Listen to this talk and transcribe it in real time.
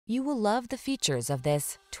You will love the features of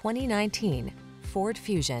this 2019 Ford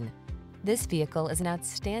Fusion. This vehicle is an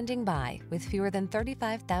outstanding buy with fewer than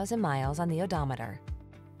 35,000 miles on the odometer.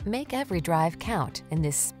 Make every drive count in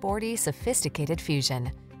this sporty, sophisticated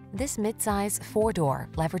Fusion. This midsize four-door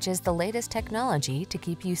leverages the latest technology to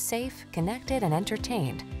keep you safe, connected, and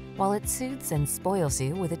entertained, while it suits and spoils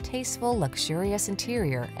you with a tasteful, luxurious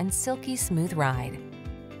interior and silky smooth ride.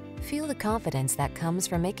 Feel the confidence that comes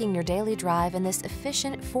from making your daily drive in this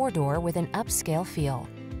efficient four-door with an upscale feel.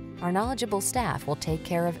 Our knowledgeable staff will take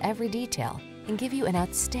care of every detail and give you an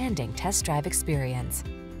outstanding test drive experience.